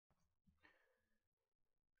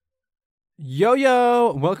Yo,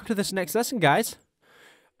 yo! Welcome to this next lesson, guys.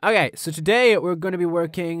 Okay, so today we're going to be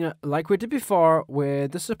working, like we did before,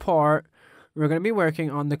 with the support. We're going to be working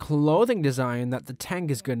on the clothing design that the tank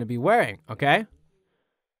is going to be wearing, okay?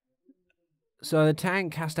 So the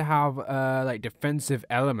tank has to have, like, defensive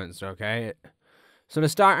elements, okay? So to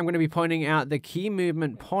start, I'm going to be pointing out the key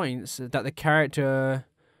movement points that the character,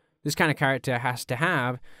 this kind of character, has to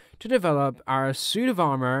have to develop our suit of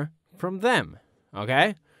armor from them,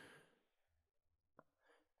 okay?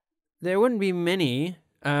 There wouldn't be many,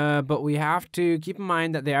 but we have to keep in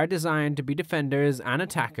mind that they are designed to be defenders and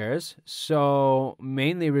attackers. So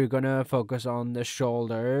mainly we're going to focus on the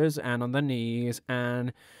shoulders and on the knees.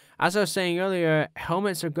 And as I was saying earlier,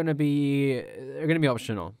 helmets are going to be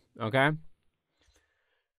optional, okay?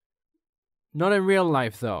 Not in real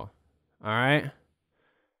life though, all right?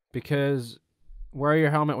 Because wear your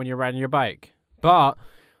helmet when you're riding your bike. But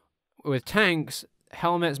with tanks,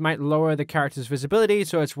 helmets might lower the character's visibility,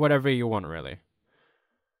 so it's whatever you want, really.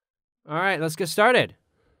 All right, let's get started.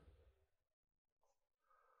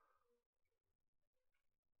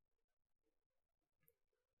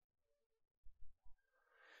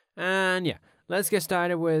 And yeah, let's get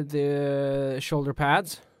started with the shoulder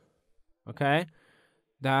pads, okay?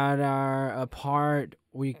 That are a part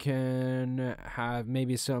we can have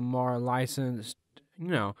maybe some more licensed,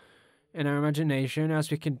 in our imagination,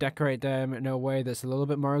 as we can decorate them in a way that's a little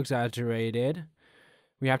bit more exaggerated.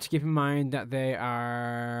 We have to keep in mind that they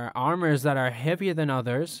are armors that are heavier than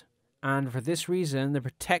others, and for this reason, the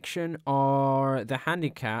protection or the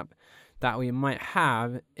handicap that we might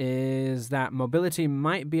have is that mobility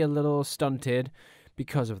might be a little stunted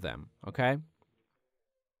because of them, okay?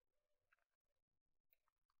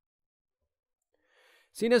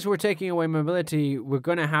 Seeing as we're taking away mobility, we're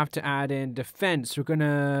going to have to add in defense.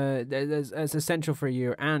 That's essential for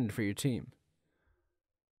you and for your team.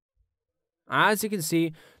 As you can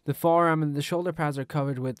see, the forearm and the shoulder pads are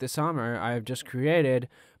covered with this armor I have just created,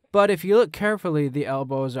 but if you look carefully, the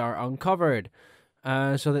elbows are uncovered,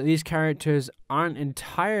 so that these characters aren't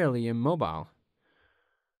entirely immobile.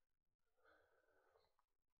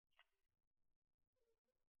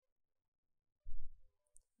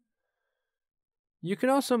 You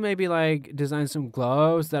can also maybe like design some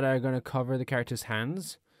gloves that are going to cover the character's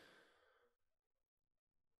hands.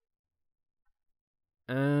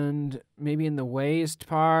 And maybe in the waist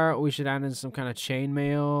part, we should add in some kind of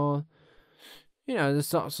chainmail. To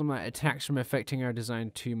stop some like attacks from affecting our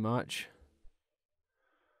design too much.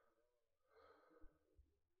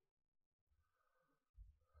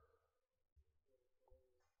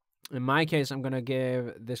 In my case, I'm going to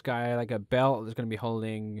give this guy like a belt that's going to be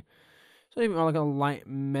holding something more like a light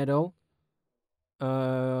metal.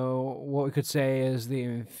 What we could say is the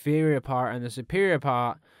inferior part and the superior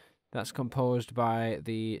part that's composed by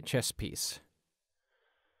the chest piece.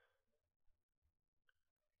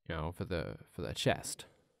 For the chest.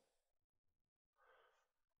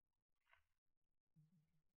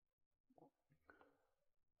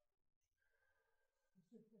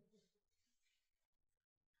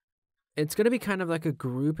 It's going to be kind of like a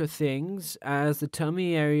group of things, as the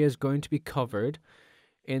tummy area is going to be covered.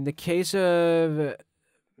 In the case of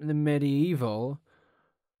the medieval,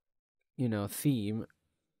 theme,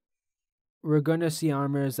 we're going to see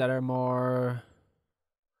armors that are more,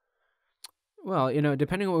 well,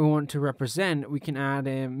 depending on what we want to represent, we can add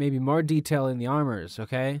in maybe more detail in the armors,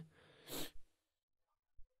 okay?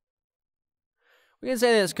 We can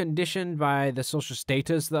say that it's conditioned by the social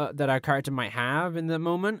status that our character might have in the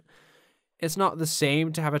moment. It's not the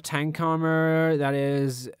same to have a tank armor that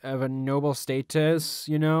is of a noble status,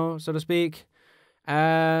 so to speak,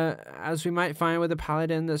 as we might find with a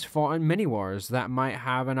paladin that's fought in many wars that might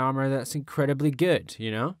have an armor that's incredibly good,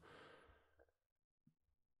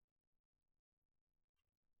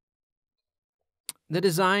 The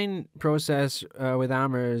design process with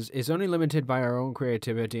armors is only limited by our own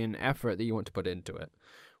creativity and effort that you want to put into it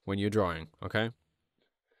when you're drawing, okay?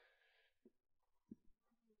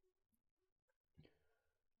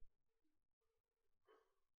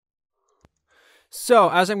 So,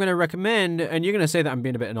 as I'm going to recommend, and you're going to say that I'm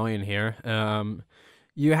being a bit annoying here,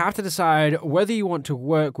 you have to decide whether you want to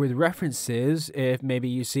work with references, if maybe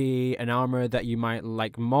you see an armor that you might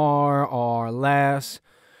like more or less.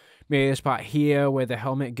 Maybe this part here where the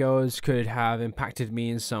helmet goes could have impacted me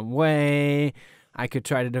in some way. I could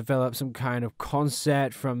try to develop some kind of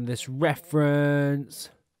concept from this reference.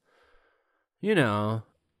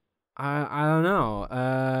 I don't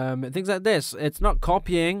know. Things like this. It's not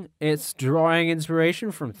copying, it's drawing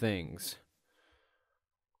inspiration from things.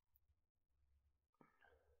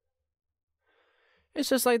 It's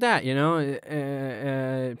just like that, you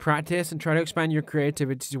know. Practice and try to expand your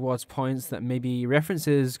creativity towards points that maybe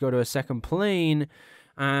references go to a second plane,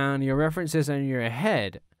 and your references are in your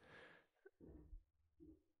head.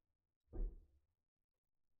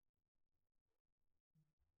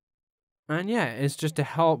 And yeah, it's just to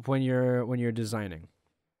help when you're designing.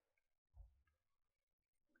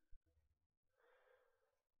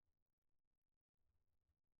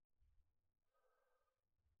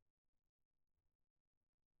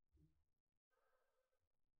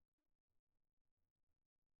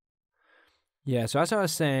 Yeah, so as I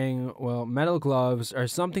was saying, well, metal gloves are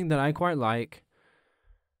something that I quite like.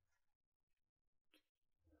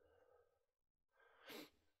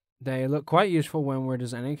 They look quite useful when we're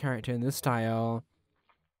designing a character in this style.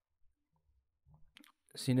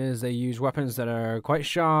 Seeing as they use weapons that are quite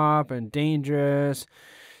sharp and dangerous.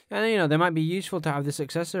 And, you know, they might be useful to have this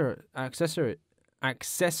accessory.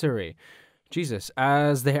 Jesus,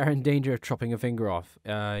 as they are in danger of chopping a finger off.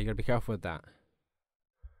 You gotta be careful with that.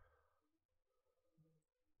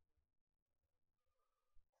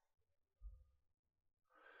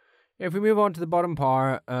 If we move on to the bottom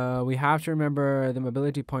part, we have to remember the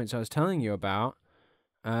mobility points I was telling you about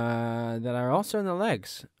that are also in the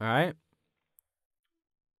legs, alright?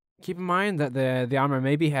 Keep in mind that the armor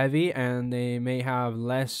may be heavy and they may have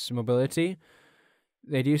less mobility.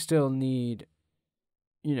 They do still need,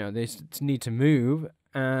 you know, they need to move,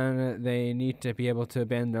 and they need to be able to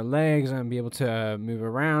bend their legs and be able to move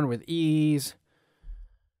around with ease.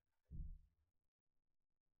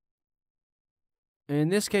 In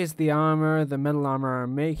this case, the metal armor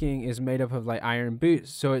I'm making is made up of like iron boots,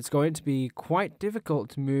 so it's going to be quite difficult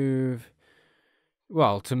to move.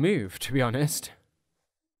 Well, to move, to be honest.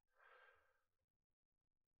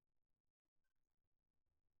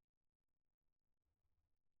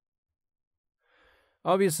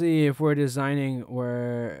 Obviously, if we're designing,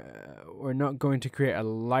 we're not going to create a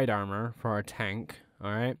light armor for our tank,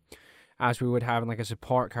 all right? As we would have in like a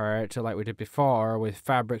support character like we did before, with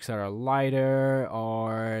fabrics that are lighter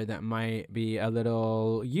or that might be a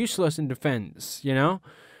little useless in defense, you know?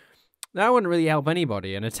 That wouldn't really help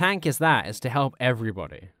anybody, and a tank is to help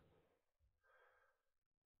everybody.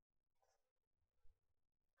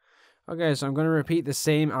 Okay, so I'm going to repeat the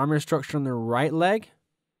same armor structure on the right leg.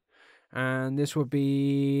 And this would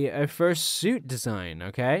be a first suit design,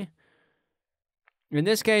 okay? In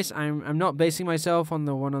this case, I'm not basing myself on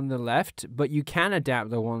the one on the left, but you can adapt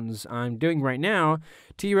the ones I'm doing right now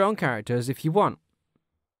to your own characters if you want.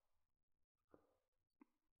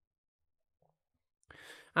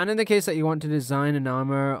 And in the case that you want to design an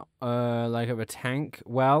armor like of a tank,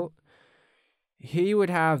 well, here you would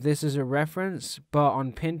have this as a reference, but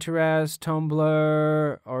on Pinterest,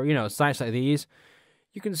 Tumblr, or, you know, sites like these,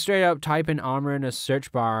 you can straight up type in armor in a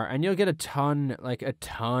search bar and you'll get a ton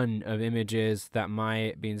of images that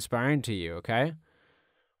might be inspiring to you, okay?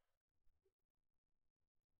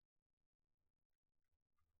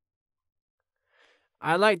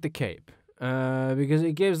 I like the cape because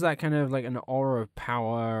it gives that kind of like an aura of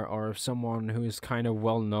power, or of someone who is kind of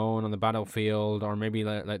well known on the battlefield, or maybe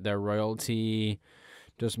like their royalty.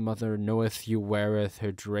 Does mother knoweth you weareth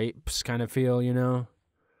her drapes kind of feel, you know?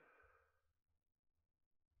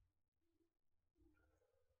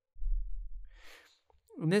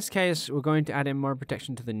 In this case, we're going to add in more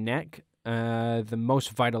protection to the neck, the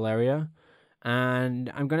most vital area.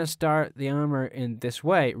 And I'm going to start the armor in this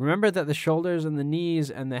way. Remember that the shoulders and the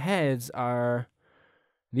knees and the heads are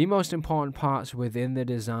the most important parts within the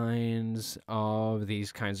designs of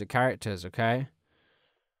these kinds of characters, okay?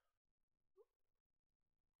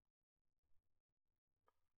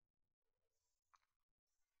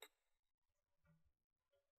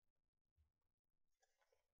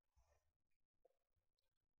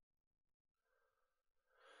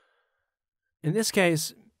 In this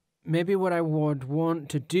case, maybe what I would want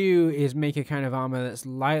to do is make a kind of armor that's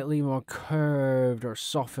slightly more curved or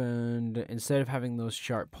softened instead of having those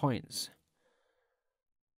sharp points.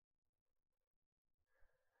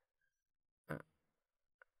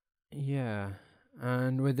 Yeah.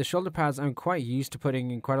 And with the shoulder pads, I'm quite used to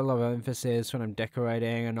putting in quite a lot of emphasis when I'm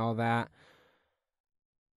decorating and all that.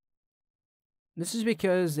 This is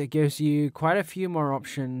because it gives you quite a few more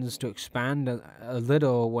options to expand a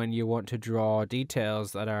little when you want to draw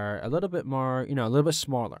details that are a little bit more, you know, a little bit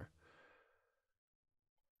smaller.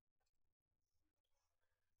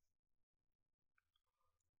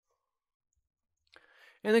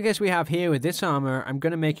 In the case we have here with this armor, I'm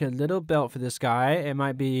going to make a little belt for this guy. It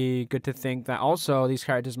might be good to think that also these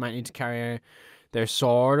characters might need to carry their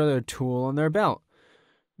sword or their tool on their belt.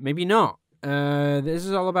 Maybe not. This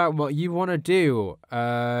is all about what you want to do.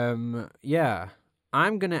 Yeah.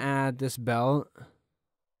 I'm going to add this belt.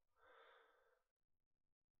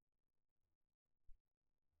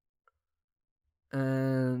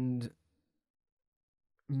 And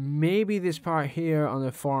maybe this part here on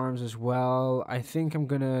the forearms as well. I think I'm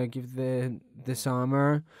going to give this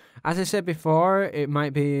armor. As I said before, it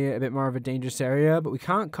might be a bit more of a dangerous area, but we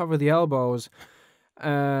can't cover the elbows.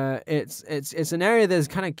 It's an area that's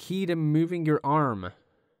kind of key to moving your arm.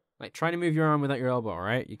 Like, trying to move your arm without your elbow,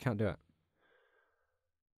 right? You can't do it.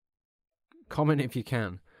 Comment if you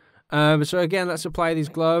can. So again, let's apply these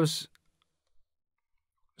gloves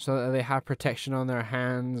so that they have protection on their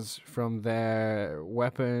hands from their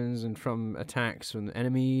weapons and from attacks from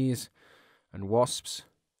enemies and wasps.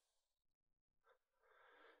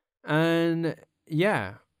 And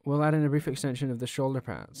yeah, we'll add in a brief extension of the shoulder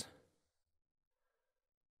pads.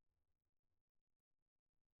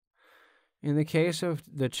 In the case of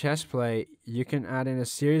the chest plate, you can add in a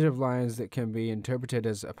series of lines that can be interpreted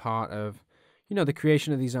as a part of, you know, the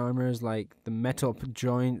creation of these armors, like the metal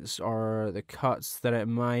joints or the cuts that it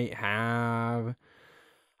might have.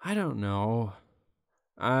 I don't know.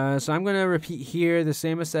 So I'm going to repeat here the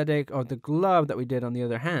same aesthetic of the glove that we did on the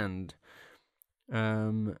other hand.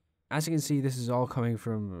 As you can see, this is all coming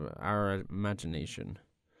from our imagination.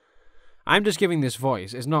 I'm just giving this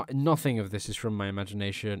voice. It's nothing of this is from my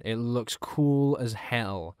imagination. It looks cool as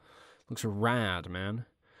hell. Looks rad, man.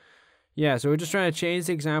 Yeah, so we're just trying to change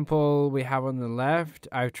the example we have on the left.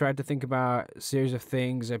 I've tried to think about a series of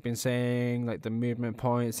things I've been saying, like the movement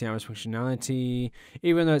points, the armor's functionality.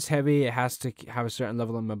 Even though it's heavy, it has to have a certain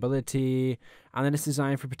level of mobility. And then it's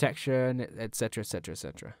designed for protection, etc., etc.,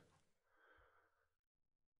 etc.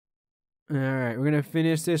 Alright, we're going to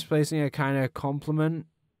finish this placing a kind of complement.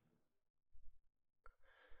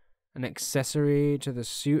 An accessory to the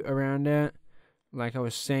suit around it, like I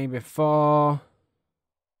was saying before.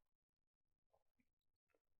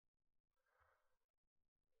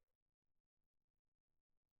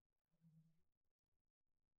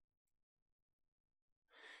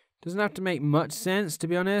 Doesn't have to make much sense, to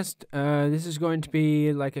be honest. This is going to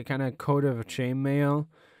be like a kind of coat of chainmail.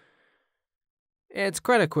 It's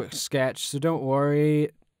quite a quick sketch, so don't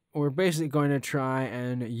worry. We're basically going to try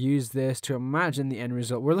and use this to imagine the end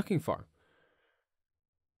result we're looking for.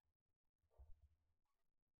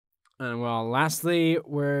 And well, lastly,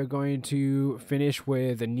 we're going to finish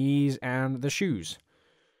with the knees and the shoes.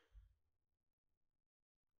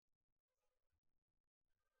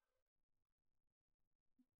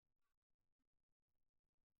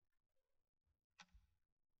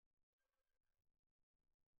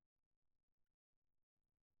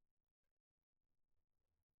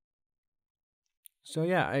 So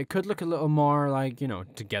yeah, it could look a little more like, you know,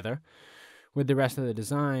 together with the rest of the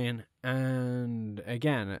design. And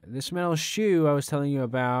again, this metal shoe I was telling you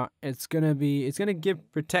about, it's gonna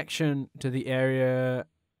give protection to the area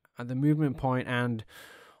at the movement point and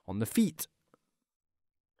on the feet.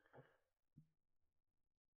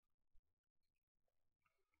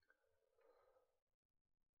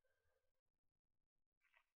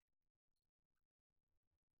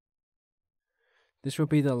 This will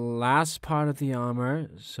be the last part of the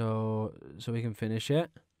armor, so we can finish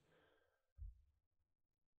it.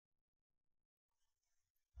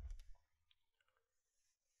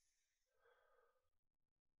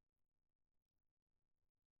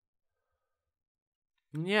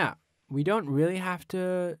 Yeah, we don't really have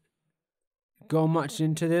to go much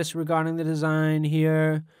into this regarding the design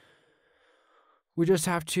here. We just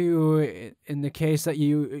have to, in the case that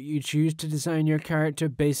you choose to design your character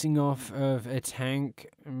basing off of a tank,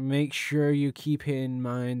 make sure you keep in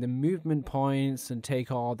mind the movement points and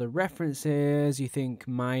take all the references you think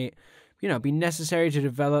might, you know, be necessary to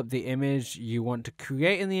develop the image you want to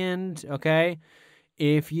create in the end, okay?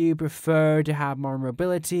 If you prefer to have more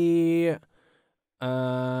mobility,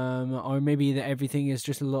 or maybe that everything is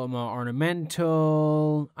just a little more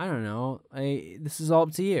ornamental, I don't know. This is all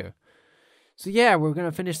up to you. So yeah, we're going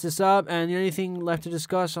to finish this up, and the only thing left to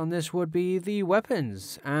discuss on this would be the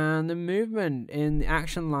weapons and the movement in the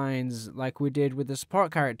action lines like we did with the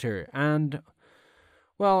support character. And,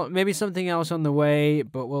 well, maybe something else on the way,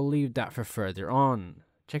 but we'll leave that for further on.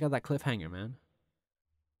 Check out that cliffhanger, man.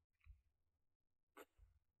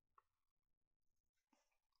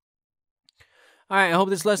 Alright, I hope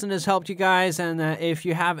this lesson has helped you guys, and if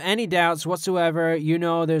you have any doubts whatsoever, you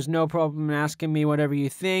know there's no problem in asking me whatever you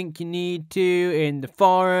think you need to in the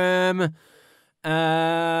forum.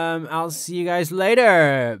 I'll see you guys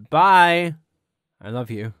later. Bye. I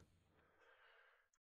love you.